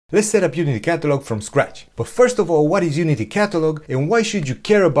Let's set up Unity Catalog from scratch. But first of all, what is Unity Catalog and why should you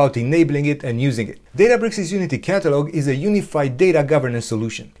care about enabling it and using it? Databricks' Unity Catalog is a unified data governance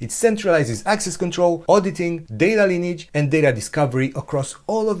solution. It centralizes access control, auditing, data lineage, and data discovery across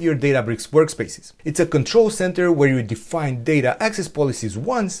all of your Databricks workspaces. It's a control center where you define data access policies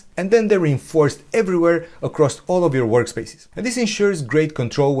once, and then they're reinforced everywhere across all of your workspaces. And this ensures great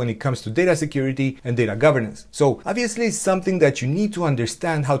control when it comes to data security and data governance. So obviously it's something that you need to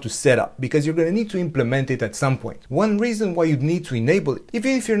understand how to set up, because you're going to need to implement it at some point. One reason why you'd need to enable it,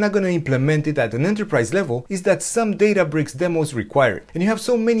 even if you're not going to implement it at an enterprise level, is that some Databricks demos require it. And you have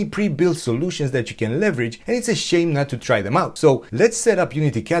so many pre-built solutions that you can leverage, and it's a shame not to try them out. So let's set up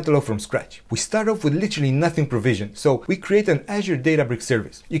Unity Catalog from scratch. We start off with literally nothing provisioned. So we create an Azure Databricks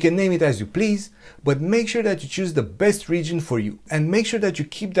service. You can name it as you please, but make sure that you choose the best region for you, and make sure that you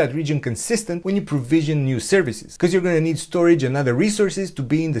keep that region consistent when you provision new services, because you're going to need storage and other resources to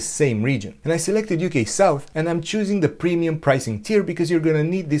be in the same region. And I selected UK South, and I'm choosing the premium pricing tier because you're going to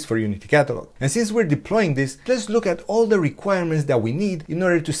need this for Unity Catalog. And since we're deploying this, let's look at all the requirements that we need in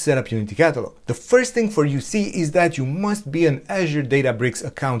order to set up Unity Catalog. The first thing for UC is that you must be an Azure Databricks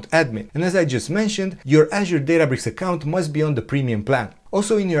account admin. And as I just mentioned, your Azure Databricks account must be on the premium plan.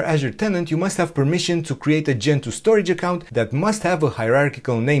 Also, in your Azure tenant, you must have permission to create a Gen2 storage account that must have a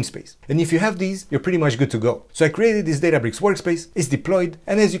hierarchical namespace. And if you have these, you're pretty much good to go. So I created this Databricks workspace, it's deployed,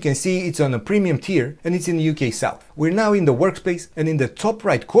 and as you can see, it's on a premium tier and it's in the UK South. We're now in the workspace, and in the top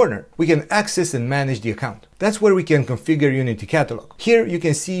right corner, we can access and manage the account. That's where we can configure Unity Catalog. Here you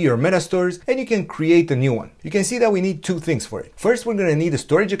can see your MetaStores and you can create a new one. You can see that we need two things for it. First, we're going to need a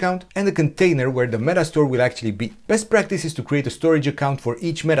storage account and a container where the MetaStore will actually be. Best practice is to create a storage account for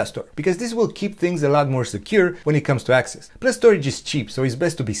each MetaStore, because this will keep things a lot more secure when it comes to access. Plus, storage is cheap, so it's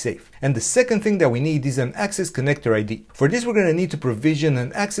best to be safe. And the second thing that we need is an access connector ID. For this, we're going to need to provision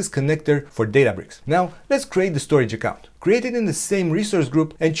an access connector for Databricks. Now, let's create the storage account. Create it in the same resource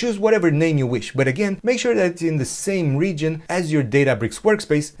group and choose whatever name you wish, but again, make sure that it's in the same region as your Databricks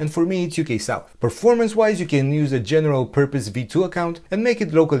workspace, and for me it's UK South. Performance wise, you can use a general purpose V2 account and make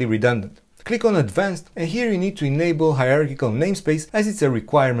it locally redundant. Click on Advanced, and here you need to enable hierarchical namespace as it's a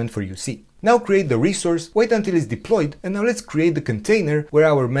requirement for UC. Now create the resource, wait until it's deployed, and now let's create the container where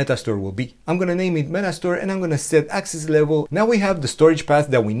our MetaStore will be. I'm going to name it MetaStore, and I'm going to set access level. Now we have the storage path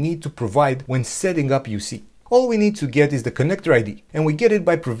that we need to provide when setting up UC. All we need to get is the connector ID, and we get it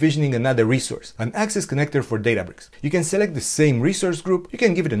by provisioning another resource, an access connector for Databricks. You can select the same resource group, you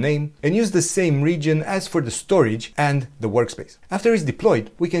can give it a name, and use the same region as for the storage and the workspace. After it's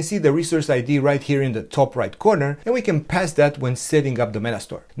deployed, we can see the resource ID right here in the top right corner, and we can pass that when setting up the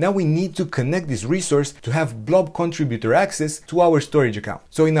MetaStore. Now we need to connect this resource to have blob contributor access to our storage account.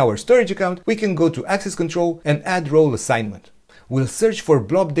 So in our storage account, we can go to access control and add role assignment. We'll search for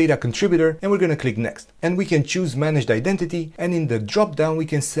blob data contributor, and we're going to click next. And we can choose managed identity, and in the drop down we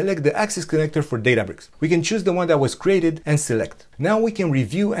can select the access connector for Databricks. We can choose the one that was created and select. Now we can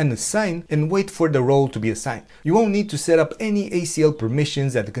review and assign and wait for the role to be assigned. You won't need to set up any ACL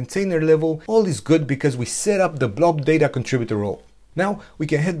permissions at the container level. All is good because we set up the blob data contributor role. Now we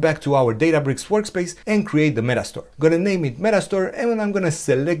can head back to our Databricks workspace and create the MetaStore. I'm going to name it MetaStore, and I'm going to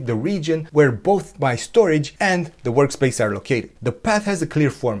select the region where both my storage and the workspace are located. The path has a clear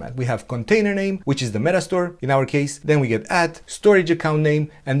format. We have container name, which is the MetaStore in our case, then we get storage account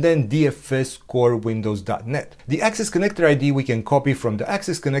name, and then DFS core windows.net. The access connector ID we can copy from the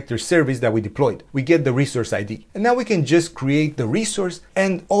access connector service that we deployed. We get the resource ID, and now we can just create the resource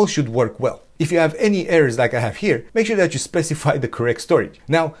and all should work well. If you have any errors like I have here, make sure that you specify the correct storage.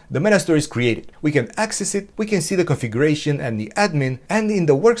 Now, the MetaStore is created. We can access it, we can see the configuration and the admin, and in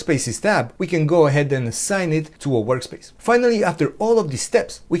the Workspaces tab, we can go ahead and assign it to a workspace. Finally, after all of these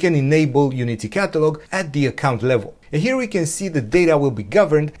steps, we can enable Unity Catalog at the account level. And here we can see the data will be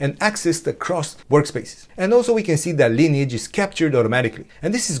governed and accessed across workspaces. And also we can see that lineage is captured automatically.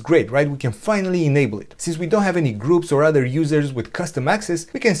 And this is great, right? We can finally enable it. Since we don't have any groups or other users with custom access,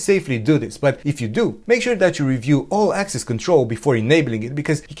 we can safely do this. But if you do, make sure that you review all access control before enabling it,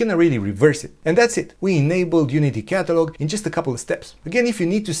 because you cannot really reverse it. And that's it. We enabled Unity Catalog in just a couple of steps. Again, if you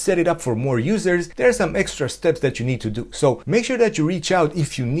need to set it up for more users, there are some extra steps that you need to do. So make sure that you reach out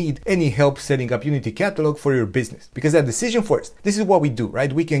if you need any help setting up Unity Catalog for your business. Because at DecisionForest, this is what we do,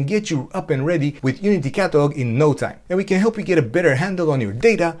 right? We can get you up and ready with Unity Catalog in no time. And we can help you get a better handle on your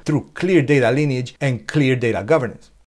data through clear data lineage and clear data governance.